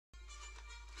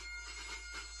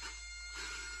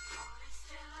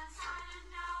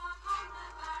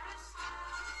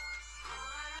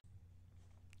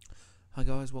Hi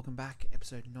guys, welcome back,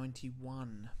 episode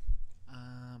 91.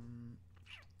 I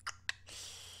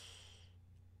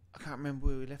can't remember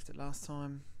where we left it last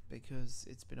time because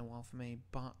it's been a while for me,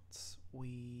 but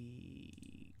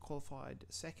we qualified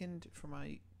second from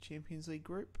a Champions League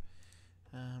group,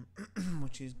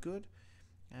 which is good,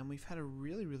 and we've had a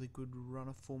really good run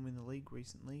of form in the league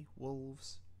recently.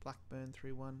 Wolves, Blackburn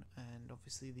 3-1, and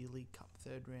obviously the League Cup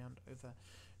third round over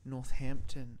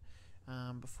Northampton.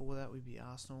 Before that we beat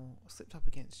Arsenal, slipped up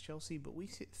against Chelsea, but we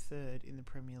sit third in the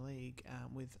Premier League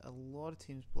with a lot of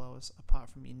teams below us apart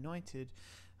from United,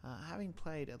 having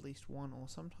played at least one or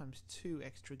sometimes two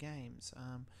extra games,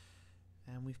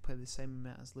 and we've played the same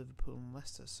amount as Liverpool and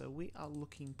Leicester, so we are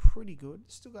looking pretty good.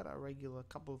 Still got our regular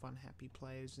couple of unhappy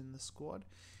players in the squad.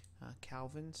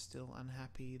 Calvin, still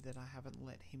unhappy that I haven't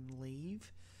let him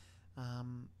leave,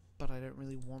 but I don't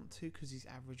really want to because he's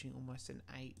averaging almost an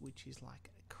 8, which is like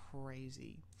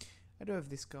crazy. I do have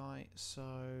this guy, so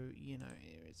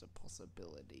there is a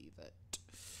possibility that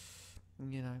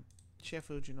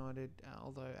Sheffield United,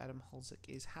 although Adam Holzek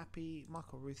is happy,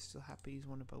 Michael Ruth's still happy. He's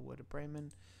wanted by Werder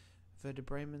Bremen,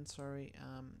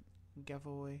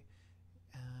 Gavoy.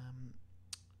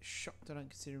 Shocked I don't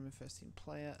consider him a first team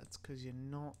player. It's because you're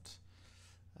not.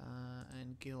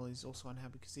 And Gill is also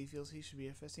unhappy because he feels he should be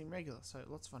a first team regular. So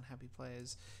lots of unhappy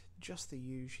players. Just the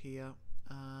huge here.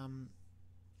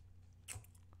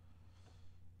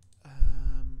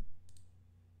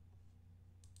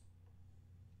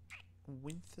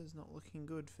 Winther's not looking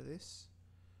good for this.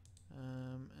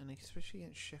 And especially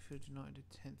against Sheffield United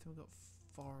 10th. We've got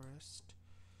Forest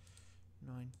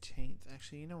 19th.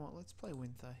 Actually, you know what? Let's play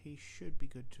Winther. He should be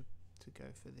good to go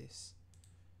for this.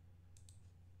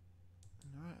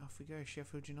 Alright, off we go.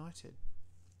 Sheffield United.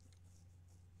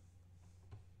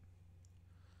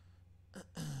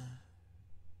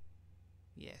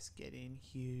 Yes, get in,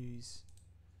 Hughes.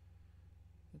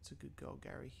 That's a good goal,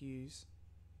 Gary Hughes.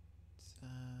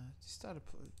 Just started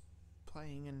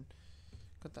playing and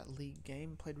got that league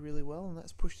game, played really well, and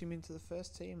that's pushed him into the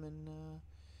first team, and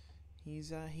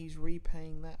he's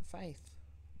repaying that faith,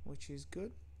 which is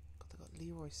good. God, they got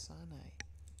Leroy Sané.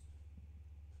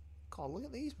 God, look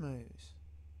at these moves.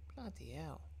 Bloody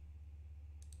hell.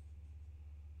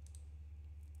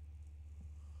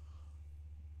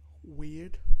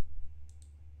 Weird.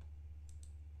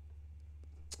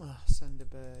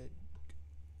 Sunderberg.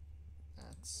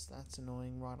 That's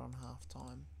annoying right on half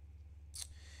time.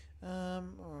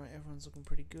 Alright, everyone's looking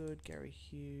pretty good. Gary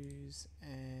Hughes,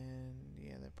 and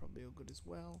yeah, they're probably all good as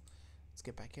well. Let's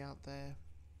get back out there.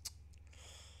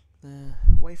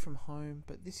 Away from home,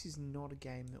 but this is not a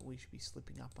game that we should be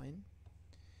slipping up in.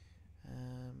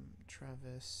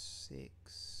 Travis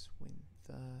 6,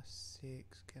 Winther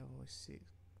 6, Gavoy 6.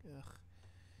 Ugh.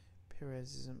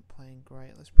 Perez isn't playing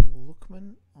great. Let's bring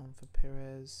Lookman on for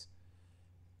Perez.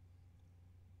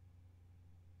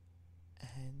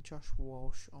 And Josh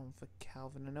Walsh on for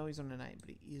Calvin. I know he's on an 8, but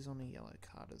he is on a yellow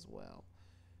card as well.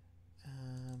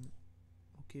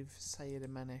 We'll give Sayed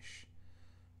Manesh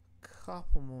a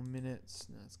couple more minutes.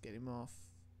 Now let's get him off.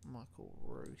 Michael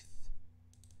Ruth.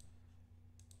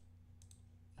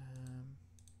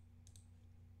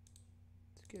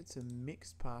 Let's get some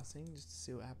mixed passing just to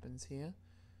see what happens here.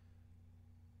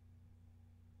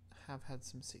 Have had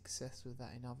some success with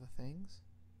that in other things.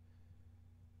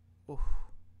 Oof.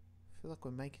 I feel like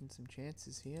we're making some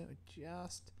chances here.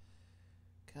 Just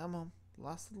come on,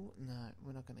 last little. No,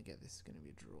 we're not going to get this. It's going to be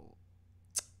a draw.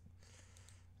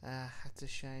 That's a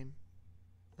shame.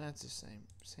 That's a shame.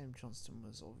 Sam Johnston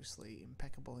was obviously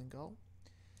impeccable in goal.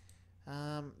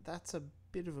 That's a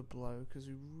bit of a blow because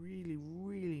we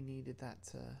really needed that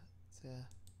to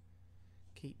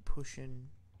keep pushing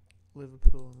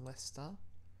Liverpool and Leicester.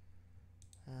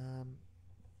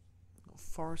 Got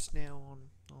Forest now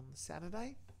on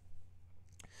Saturday.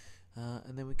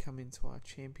 And then we come into our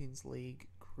Champions League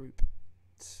group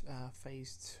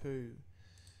phase 2.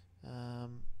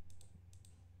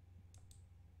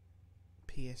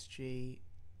 PSG,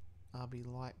 RB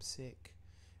Leipzig.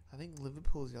 I think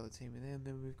Liverpool's the other team in there. And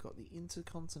then we've got the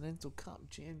Intercontinental Cup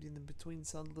jammed in between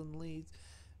Sunderland Leeds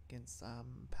against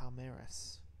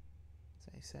Palmeiras.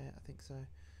 Did I say it? I think so.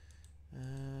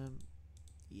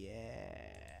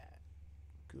 Yeah.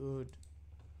 Good.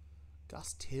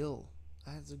 Gus Till.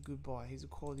 That's a good buy. He's a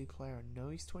quality player. I know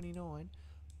he's 29,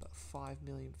 but 5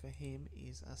 million for him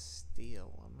is a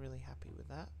steal. I'm really happy with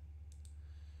that.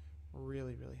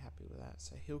 Really happy with that.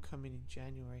 So he'll come in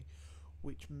January,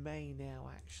 which may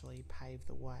now actually pave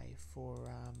the way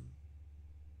for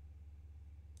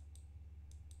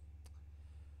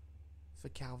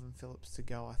Calvin Phillips to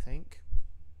go, I think.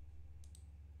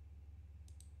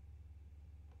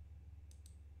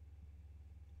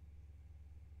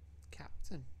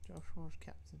 Josh Walsh,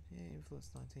 captain. Yeah,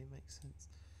 influence 19 makes sense.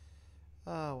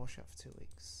 Wash out for 2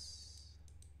 weeks.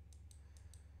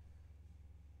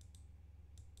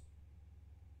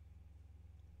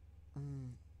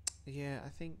 Yeah, I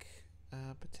think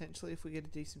potentially if we get a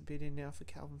decent bid in now for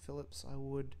Calvin Phillips, I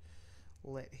would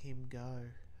let him go.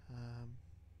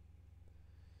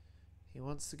 He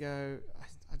wants to go.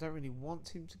 I don't really want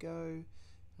him to go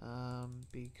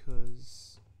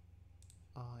because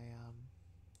I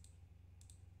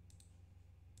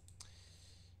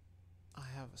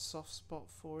have a soft spot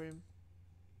for him.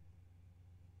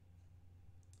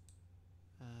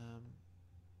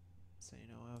 So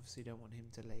I obviously don't want him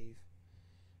to leave.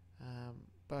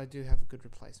 But I do have a good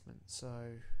replacement.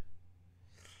 So,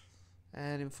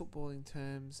 and in footballing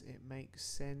terms, it makes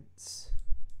sense.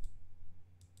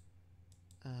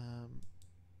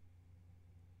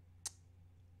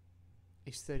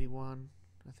 He's 31,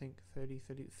 I think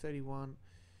 31.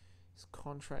 His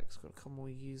contract's got a couple more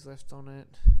years left on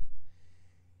it.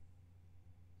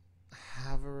 I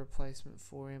have a replacement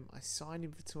for him. I signed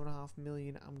him for $2.5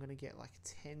 million. I'm going to get like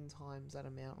 10 times that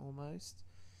amount almost.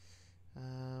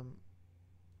 I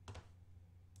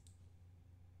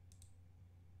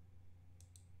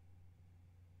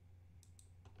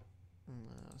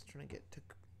was trying to get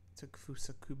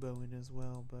Takufusa Kubo in as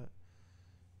well, but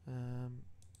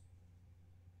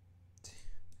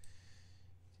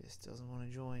just doesn't want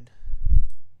to join.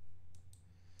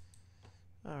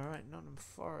 Alright, Nottingham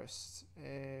Forest.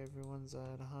 Everyone's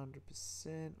at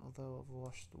 100%, although I've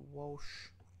washed Walsh.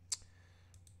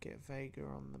 Get Vega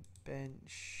on the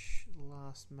bench.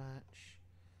 Last match.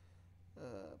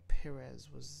 Perez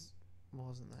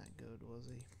wasn't that good, was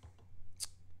he?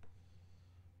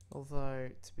 Although,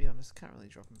 to be honest, can't really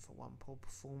drop him for one poor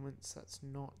performance. That's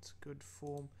not good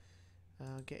form.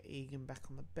 Get Egan back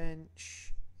on the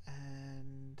bench.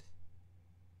 And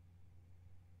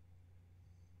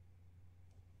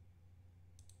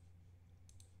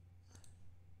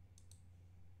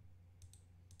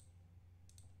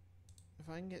if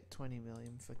I can get 20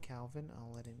 million for Calvin,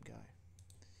 I'll let him go.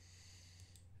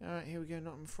 Alright, here we go.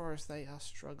 Nottingham Forest, they are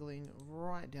struggling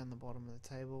right down the bottom of the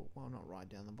table. Well, not right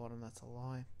down the bottom, that's a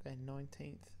lie. They're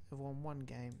 19th. They've won 1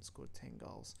 game, scored 10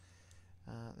 goals.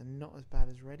 They're not as bad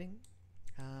as Reading.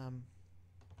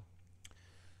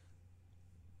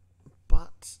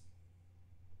 But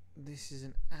this is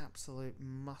an absolute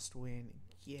must-win.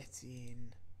 Get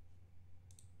in.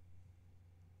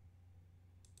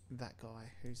 That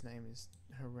guy, whose name is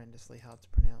horrendously hard to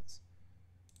pronounce.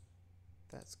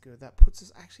 That's good. That puts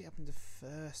us actually up into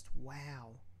first.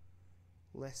 Wow.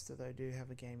 Leicester, though, do have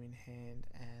a game in hand,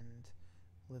 and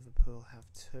Liverpool have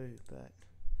 2, but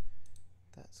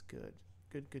that's good.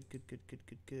 Good.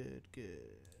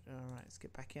 Alright, let's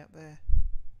get back out there.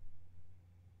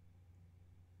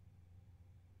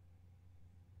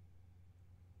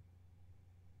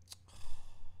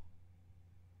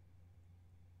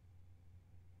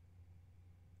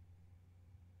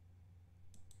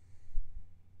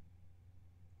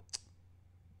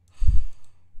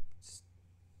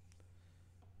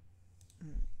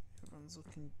 Everyone's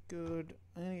looking good.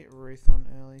 I'm going to get Ruth on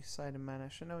early. Sader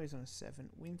Manish. I know he's on a 7.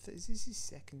 Winther, is this his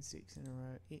second 6 in a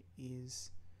row? It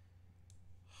is.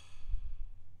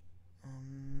 No,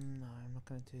 I'm not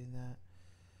going to do that.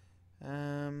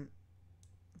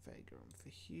 Vega on for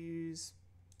Hughes.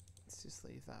 Let's just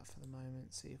leave that for the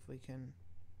moment. See if we can.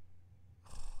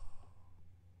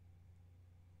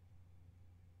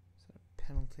 So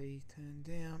penalty turned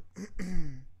down.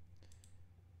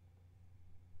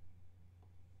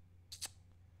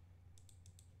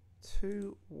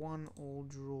 2 1-all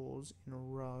draws in a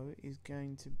row is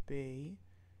going to be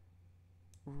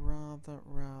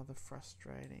rather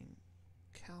frustrating.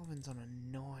 Calvin's on a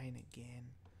 9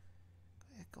 again.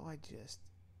 That guy just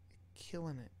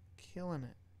killing it.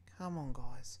 Come on,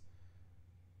 guys.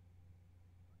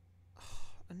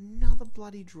 Another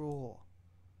bloody draw.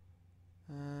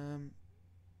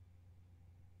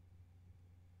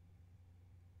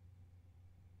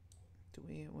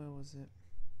 Where was it?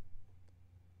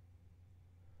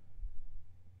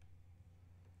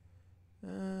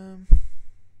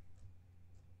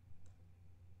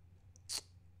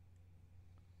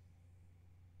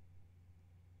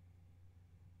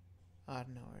 I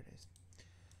don't know where it is.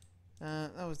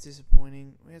 That was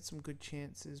disappointing. We had some good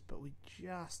chances, but we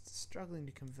just struggling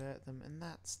to convert them, and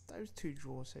those 2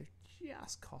 draws have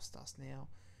just cost us now.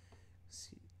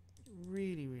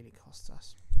 Really cost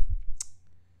us.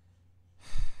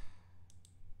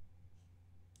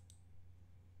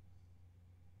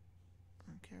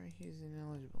 Gary Hughes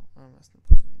ineligible. I must not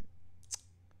put him in.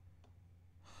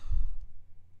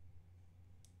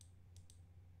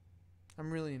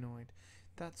 I'm really annoyed.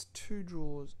 That's 2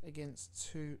 draws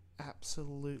against 2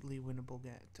 absolutely winnable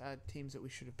teams that we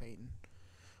should have beaten.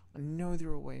 I know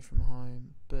they're away from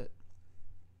home, but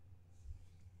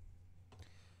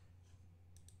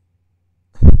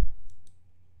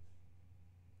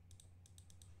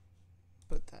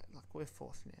that, like, we're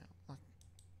 4th now. Like,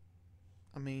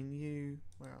 I mean,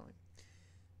 where are we?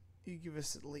 You give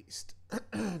us at least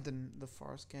the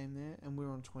Forest game there, and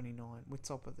we're on 29. We're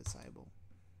top of the table.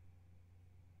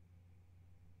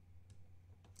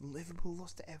 Liverpool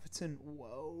lost to Everton.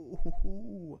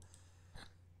 Whoa.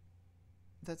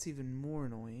 That's even more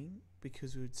annoying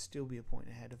because we would still be a point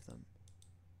ahead of them.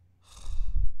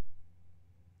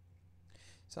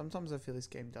 Sometimes I feel this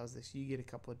game does this. You get a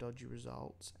couple of dodgy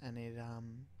results and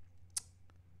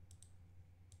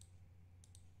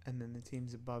and then the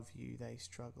teams above you, they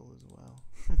struggle as well.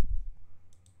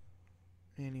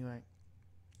 Anyway,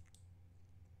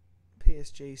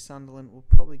 PSG, Sunderland will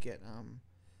probably get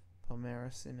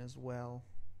Palmeiras in as well.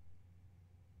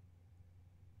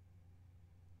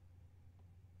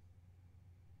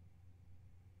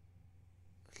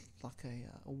 Like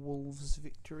a Wolves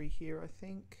victory here, I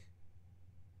think.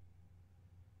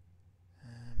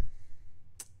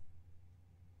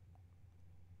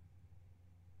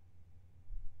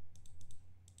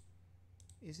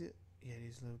 Is it? Yeah, it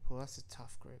is Liverpool. That's a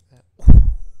tough group, that.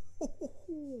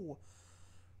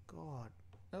 God.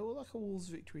 Oh, like a Wolves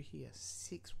victory here.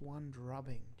 6-1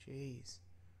 drubbing. Jeez.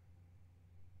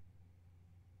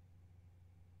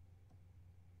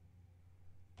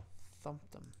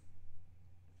 Thumped them.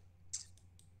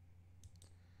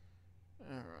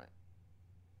 Alright.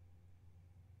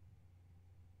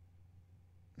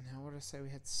 Now, what did I say? We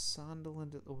had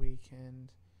Sunderland at the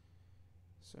weekend.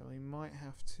 So we might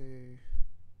have to...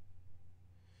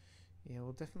 Yeah,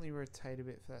 we'll definitely rotate a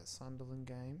bit for that Sunderland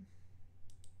game.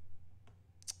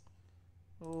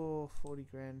 Oh, 40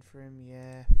 grand for him,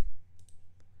 yeah.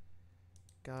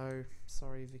 Go.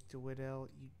 Sorry, Victor Weddell.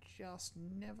 You just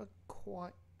never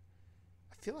quite...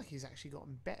 I feel like he's actually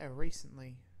gotten better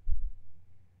recently.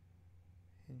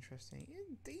 Interesting.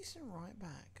 Yeah, decent right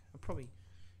back. I probably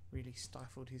really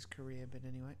stifled his career, but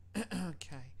anyway.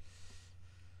 Okay.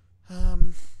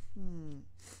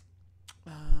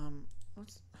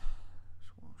 What's...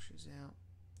 Walsh is out.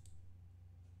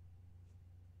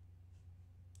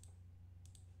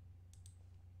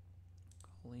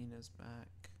 Colina's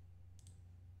back.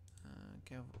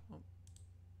 Galvoy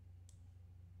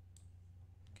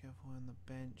on the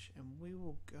bench, and we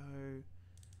will go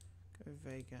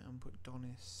Vega and put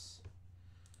Donis.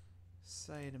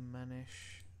 Say to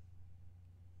Manish.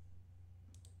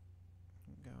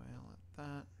 Go out like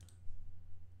that.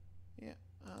 Yeah,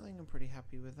 I think I'm pretty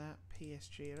happy with that.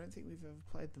 PSG, I don't think we've ever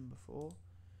played them before.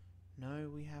 No,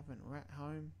 we haven't. We're at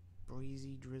home.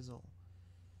 Breezy drizzle.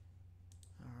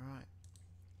 Alright.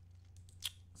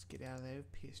 Let's get out of there.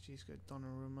 PSG's got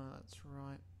Donnarumma, that's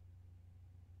right.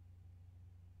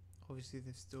 Obviously,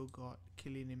 they've still got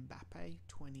Kylian Mbappe,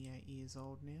 28 years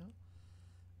old now.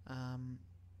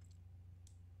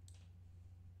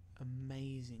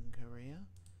 Amazing career.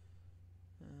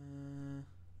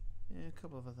 Yeah, a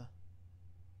couple of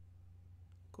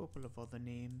other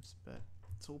names, but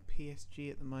it's all PSG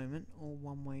at the moment, all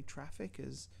one-way traffic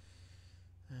as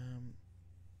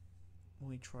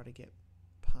we try to get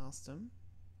past them.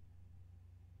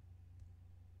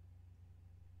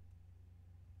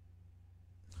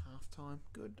 Half-time,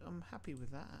 good. I'm happy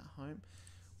with that at home.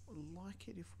 Would like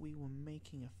it if we were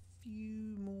making a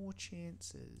few more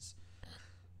chances.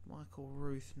 Michael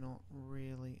Ruth, not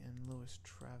really, and Lewis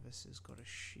Travis has got a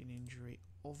shin injury,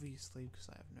 obviously, because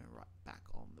I have no right back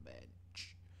on the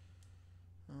bench.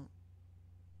 Oh.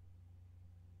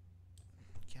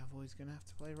 Galvoy's going to have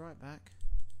to play right back.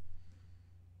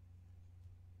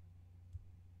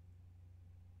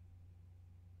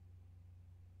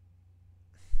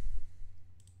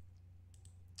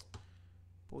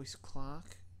 Boyce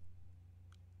Clark.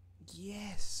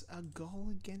 Yes, a goal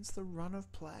against the run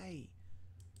of play.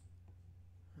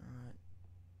 Alright.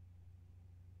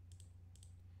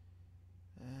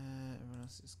 Everyone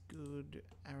else is good.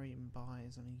 Arian Bai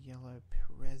is on a yellow.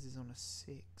 Perez is on a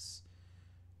 6.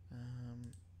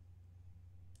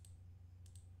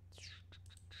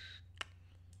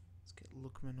 Let's get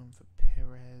Lookman on for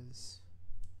Perez.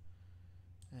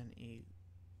 And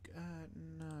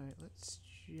no, let's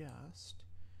just...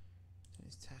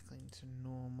 He's tackling to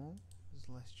normal. There's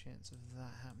less chance of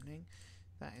that happening.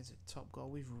 That is a top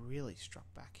goal. We've really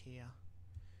struck back here.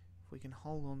 If we can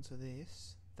hold on to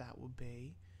this, that would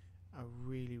be a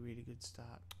really, really good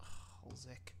start. Oh,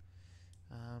 Holzek.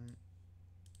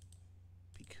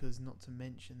 because not to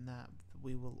mention that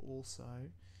we will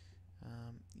also,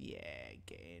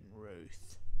 get in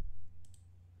Ruth.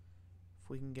 If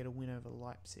we can get a win over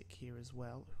Leipzig here as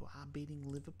well, who are beating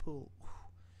Liverpool,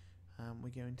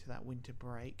 we go into that winter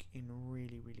break in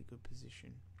really, really good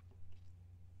position.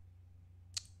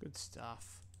 Good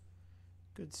stuff.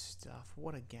 Good stuff.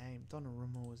 What a game.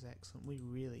 Donnarumma was excellent. We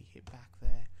really hit back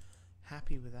there.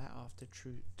 Happy with that after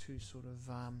two sort of,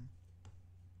 I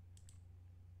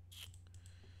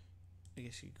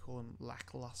guess you'd call them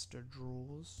lackluster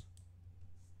draws.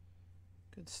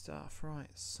 Good stuff. Right,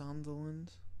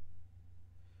 Sunderland.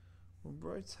 We'll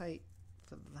rotate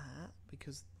for that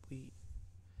because we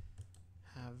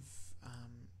have,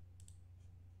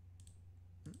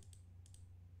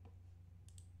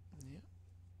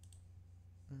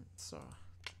 sorry,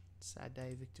 sad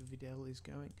day Victor Vidal is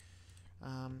going.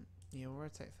 We'll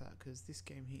rotate for that because this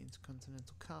game here is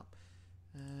Continental Cup.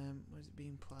 Where is it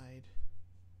being played?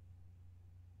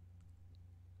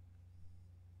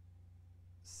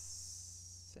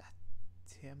 Satema.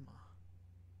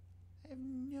 I have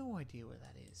no idea where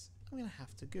that is. I'm going to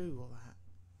have to Google that.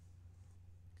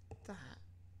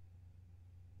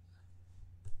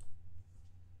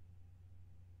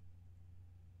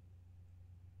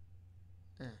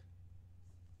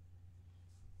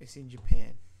 It's in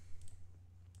Japan.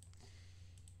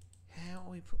 How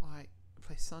we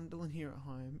play Sunderland here at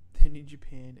home, then in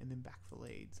Japan, and then back for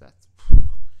Leeds. That's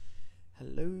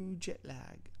hello jet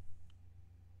lag.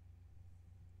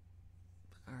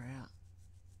 Alright.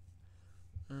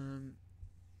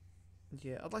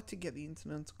 I'd like to get the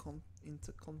Intercontinental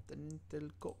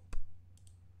Cup.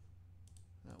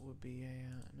 That would be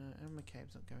no,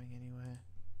 McCabe's not going anywhere.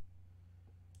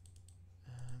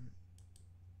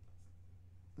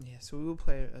 So we will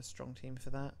play a strong team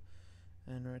for that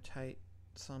and rotate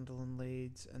Sunderland,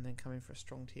 Leeds, and then come in for a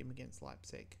strong team against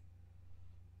Leipzig.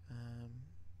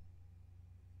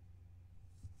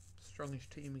 Strongish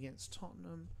team against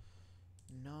Tottenham.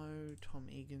 No, Tom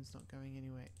Egan's not going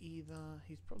anywhere either.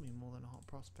 He's probably more than a hot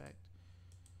prospect.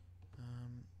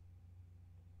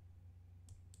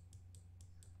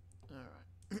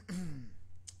 Alright.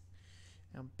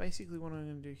 Now basically what I'm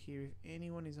going to do here, if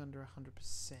anyone is under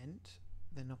 100%,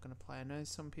 they're not going to play. I know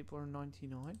some people are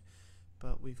 99,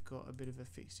 but we've got a bit of a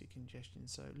fixture congestion.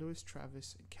 So Lewis,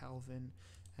 Travis, Calvin,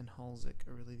 and Holzik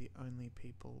are really the only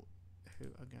people who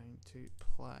are going to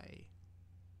play.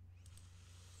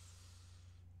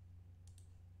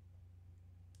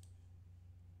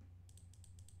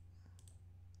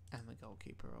 And the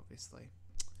goalkeeper, obviously.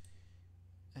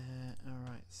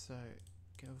 Alright, so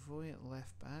Gavoy at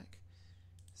left back.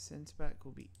 Centre back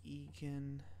will be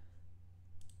Egan.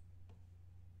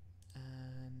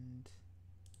 And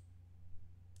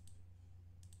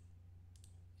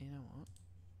you know what?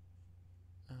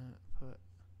 Put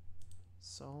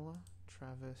Sola,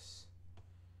 Travis,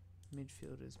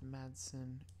 midfielders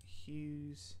Madsen,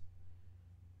 Hughes,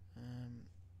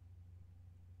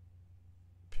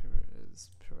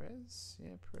 Perez.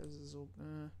 Yeah, Perez is all.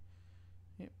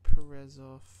 Perez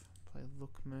off. Play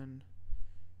Lookman,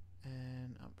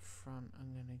 and up front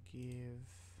I'm gonna give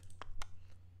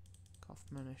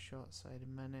Kaufman a shot, Saida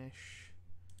Manesh,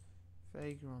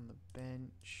 Vega on the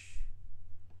bench,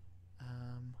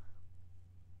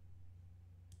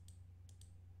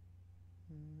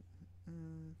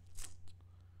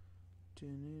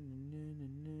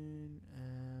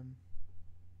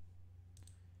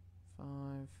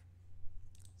 five,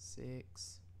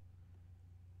 six,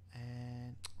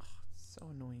 and it's so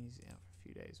annoying he's out for a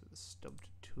few days with a stubbed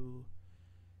toe.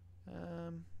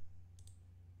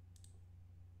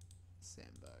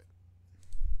 Sambo.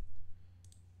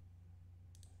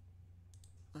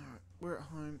 Alright, we're at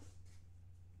home.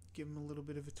 Give him a little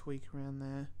bit of a tweak around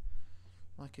there.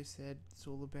 Like I said, it's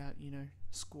all about,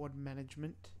 squad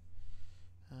management.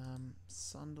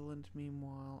 Sunderland,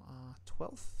 meanwhile, are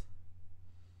 12th.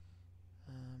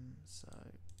 So,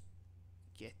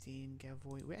 get in,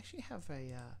 Gavoy. We actually have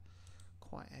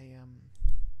quite a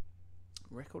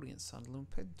record against Sunderland.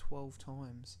 We played 12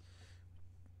 times.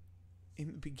 In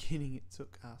the beginning, it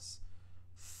took us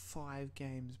 5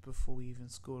 games before we even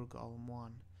scored a goal and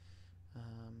won.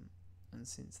 And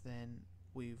since then,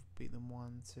 we've beat them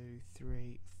 1, 2,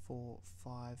 3, 4,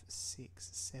 5, 6,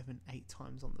 7, 8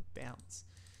 times on the bounce.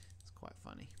 It's quite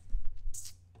funny.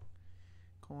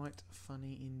 Quite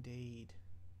funny indeed.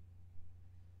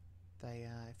 They,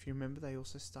 if you remember, they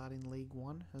also start in League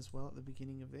One as well at the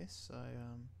beginning of this, so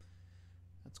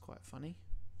that's quite funny.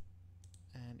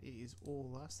 And it is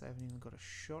all us. They haven't even got a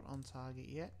shot on target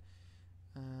yet.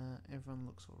 Everyone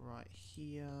looks alright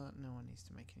here. No one needs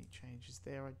to make any changes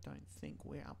there. I don't think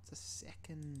we're up to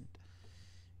second.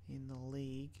 in the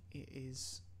league, it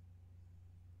is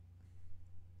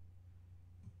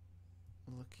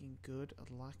looking good. I'd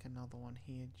like another one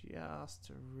here just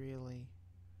to really...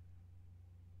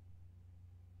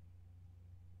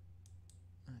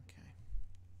 Okay.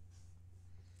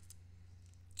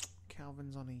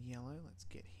 Calvin's on a yellow. Let's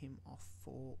get him off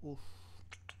for... Oof.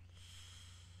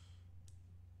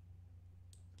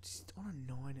 Just on a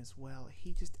 9 as well.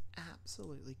 He just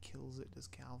absolutely kills it, does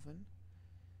Calvin.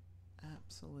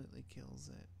 Absolutely kills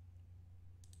it.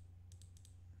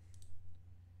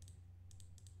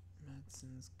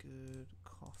 Madsen's good.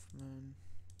 Kaufman.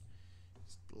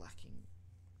 Just lacking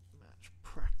match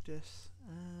practice.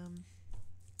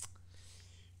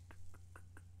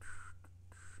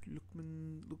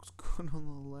 Lookman looks good on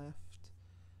the left.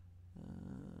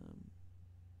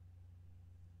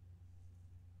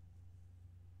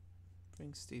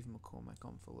 Bring Steve McCormack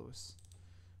on for Lewis.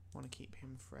 Want to keep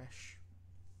him fresh.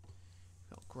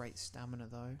 Got great stamina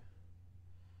though.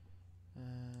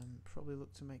 Probably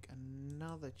look to make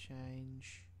another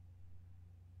change.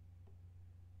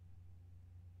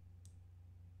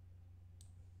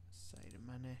 Say to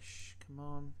Manesh, come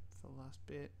on for the last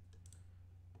bit.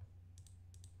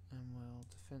 And we'll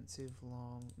defensive,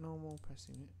 long, normal,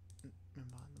 pressing it,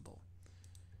 and behind the ball.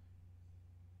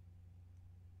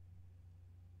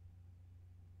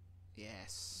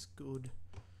 Yes, good.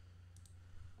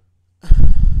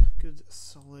 Good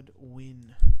solid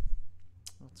win.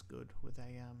 That's good with a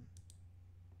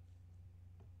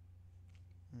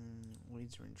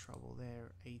Leeds are in trouble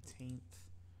there, 18th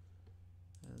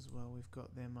as well. We've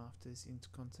got them after this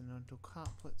Intercontinental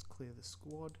Cup. Let's clear the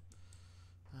squad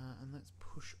and let's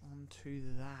push on to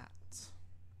that.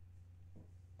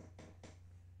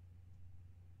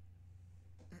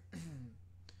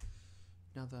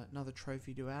 Another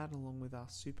trophy to add along with our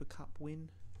Super Cup win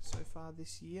so far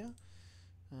this year.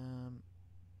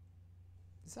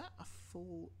 Is that a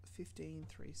full 15,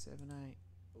 3, 7, 8?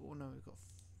 Oh no, we've got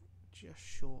just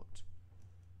short.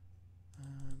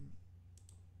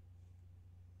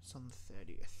 It's on the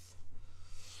 30th.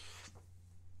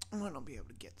 I might not be able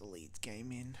to get the Leeds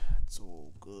game in. It's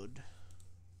all good.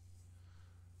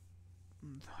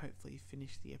 Hopefully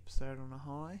finish the episode on a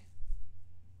high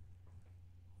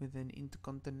with an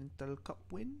Intercontinental Cup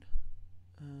win.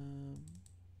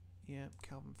 Yeah,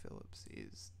 Calvin Phillips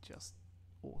is just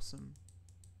awesome.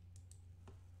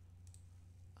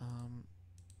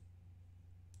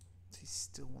 He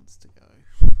still wants to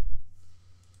go.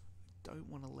 Don't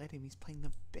want to let him. He's playing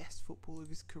the best football of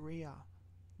his career.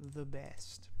 The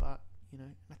best. But, you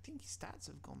know, I think his stats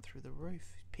have gone through the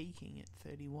roof. Peaking at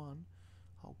 31.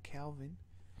 Old Calvin.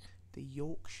 The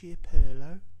Yorkshire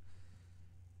Perlo.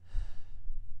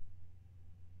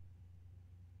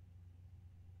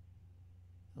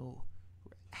 Oh,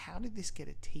 how did this get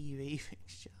a TV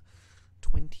fixture?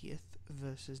 20th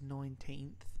versus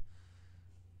 19th.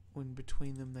 When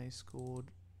between them they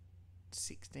scored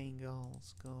 16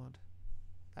 goals. God.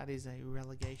 That is a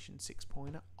relegation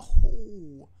 6-pointer.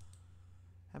 Oh!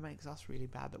 That makes us really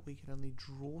bad that we can only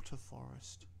draw to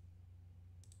Forest.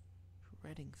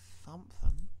 Reading thump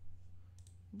them.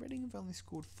 Reading have only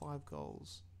scored 5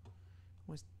 goals.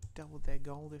 Almost doubled their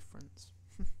goal difference.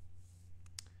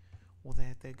 Or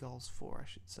their goals for, I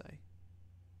should say.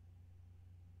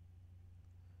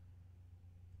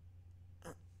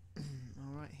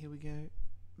 Alright, here we go.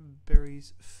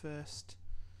 Bury's first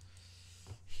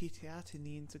hit out in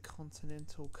the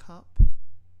Intercontinental Cup.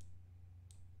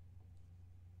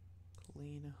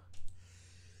 Colina.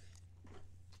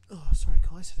 Oh, sorry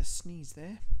guys, had a sneeze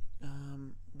there.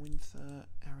 Winther,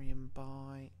 Arian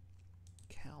Bai,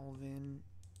 Calvin.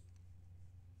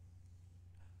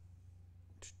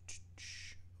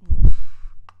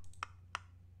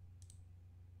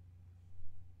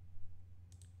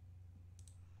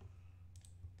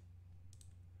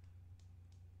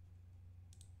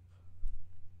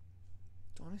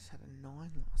 Donis had a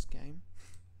 9 last game.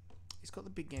 He's got the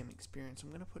big game experience. I'm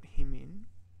going to put him in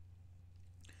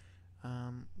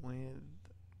with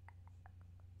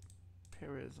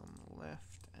Perez on the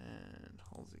left and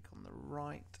Holzik on the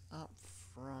right up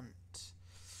front.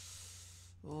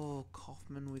 Oh,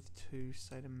 Kaufman with 2,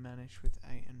 Sader Manish with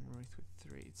 8 and Ruth with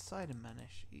 3. It's Sader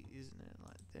Manish, isn't it?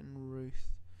 Like, then Ruth,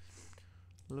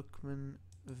 Lookman,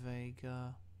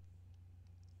 Vega,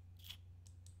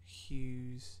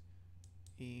 Hughes,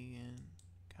 Egan,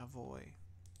 Cavoy.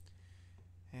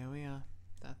 There we are.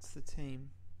 That's the team.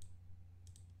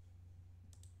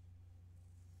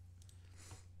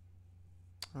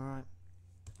 Alright.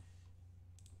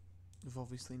 We've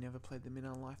obviously never played them in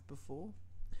our life before.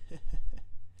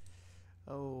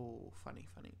 Oh, funny.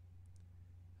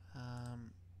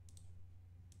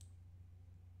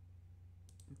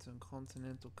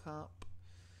 Intercontinental Cup.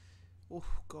 Oh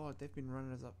God, they've been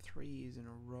runners up 3 years in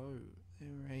a row.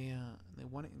 They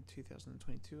won it in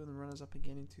 2022 and the runners up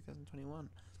again in 2021.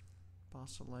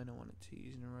 Barcelona won it 2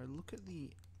 years in a row.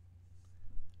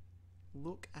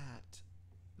 Look at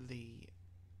the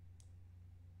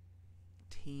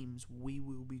teams we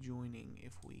will be joining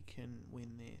if we can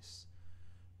win this.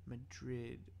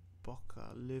 Madrid,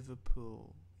 Boca,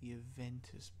 Liverpool,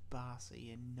 Juventus, Barca,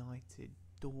 United,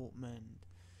 Dortmund,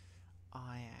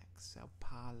 Ajax, Sao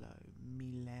Paulo,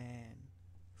 Milan,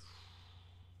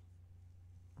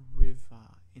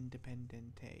 River,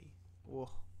 Independiente.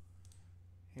 Oh,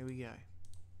 here we go.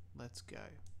 Let's go.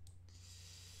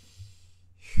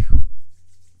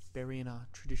 Bury in our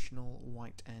traditional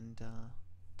white and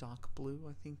dark blue,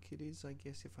 I think it is, I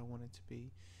guess, if I want it to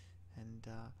be. And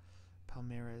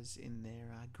Palmeiras in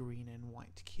their green and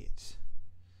white kit.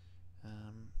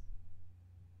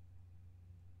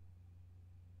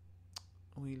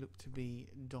 We look to be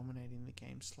dominating the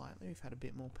game slightly. We've had a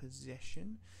bit more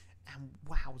possession. And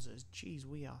wowzers, geez,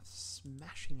 we are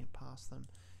smashing it past them.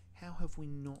 How have we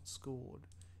not scored?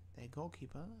 Their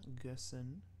goalkeeper,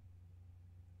 Gerson.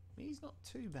 He's not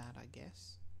too bad, I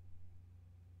guess.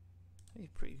 He's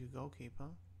a pretty good goalkeeper.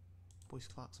 Boyce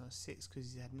Clark's on a 6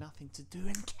 because he's had nothing to do.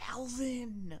 And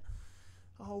Calvin!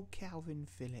 Oh, Calvin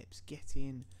Phillips, get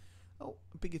in. Oh,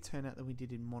 a bigger turnout than we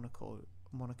did in Monaco.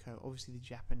 Obviously the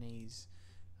Japanese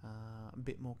a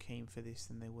bit more keen for this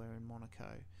than they were in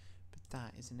Monaco. But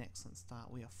that is an excellent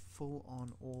start. We are full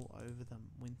on all over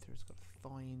them. Winther has got a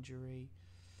thigh injury.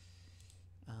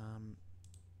 Let's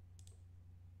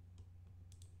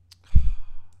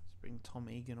bring Tom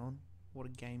Egan on. What a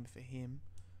game for him.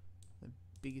 The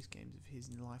biggest games of his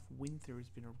in life. Winther has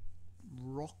been a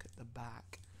rock at the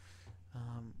back.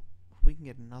 If we can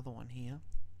get another one here,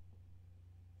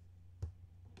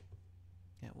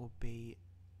 it will be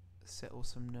settle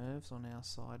some nerves on our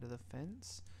side of the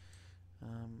fence.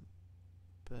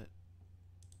 But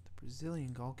the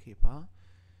Brazilian goalkeeper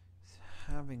is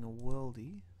having a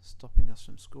worldie, stopping us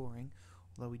from scoring.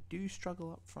 Although we do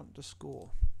struggle up front to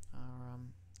score.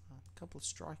 A couple of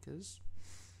strikers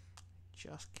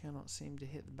just cannot seem to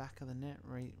hit the back of the net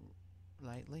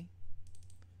lately.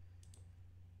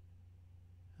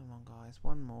 Come on, guys,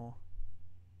 one more.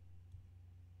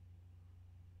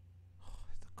 Oh,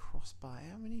 the crossbar.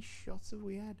 How many shots have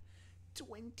we had?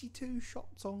 22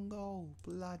 shots on goal.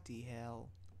 Bloody hell.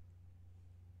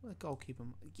 The goalkeeper,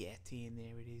 get in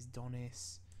there. It is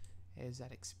Donis. There's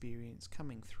that experience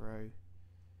coming through.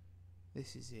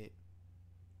 This is it.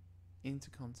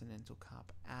 Intercontinental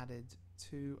Cup added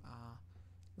to our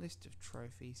list of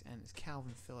trophies, and it's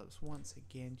Calvin Phillips once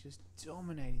again just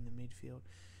dominating the midfield,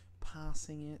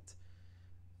 passing it,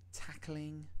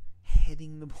 tackling,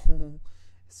 heading the ball,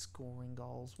 scoring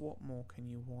goals. What more can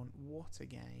you want? What a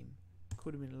game.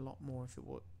 Could have been a lot more if it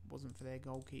wasn't for their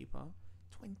goalkeeper.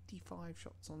 25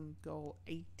 shots on goal,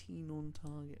 18 on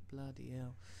target. Bloody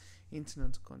hell.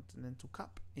 Intercontinental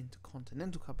Cup.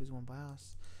 Intercontinental Cup is won by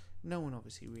us. No one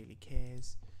obviously really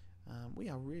cares. We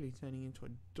are really turning into a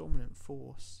dominant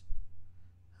force.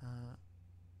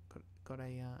 Got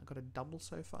a double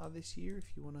so far this year.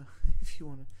 If you wanna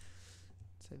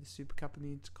say the Super Cup and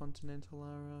the Intercontinental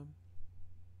are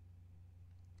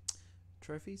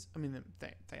trophies. I mean,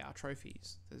 they are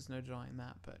trophies. There's no denying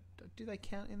that. But do they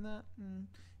count in that?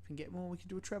 If we can get more, we can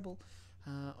do a treble.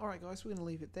 All right, guys, we're gonna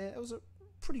leave it there. It was a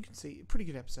pretty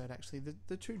good episode actually.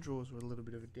 The two draws were a little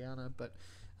bit of a downer, but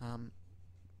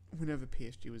win over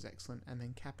PSG was excellent, and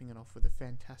then capping it off with a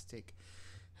fantastic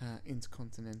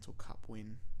Intercontinental Cup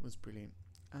win was brilliant.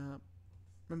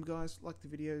 Remember, guys, like the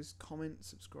videos, comment,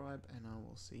 subscribe, and I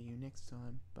will see you next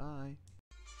time. Bye.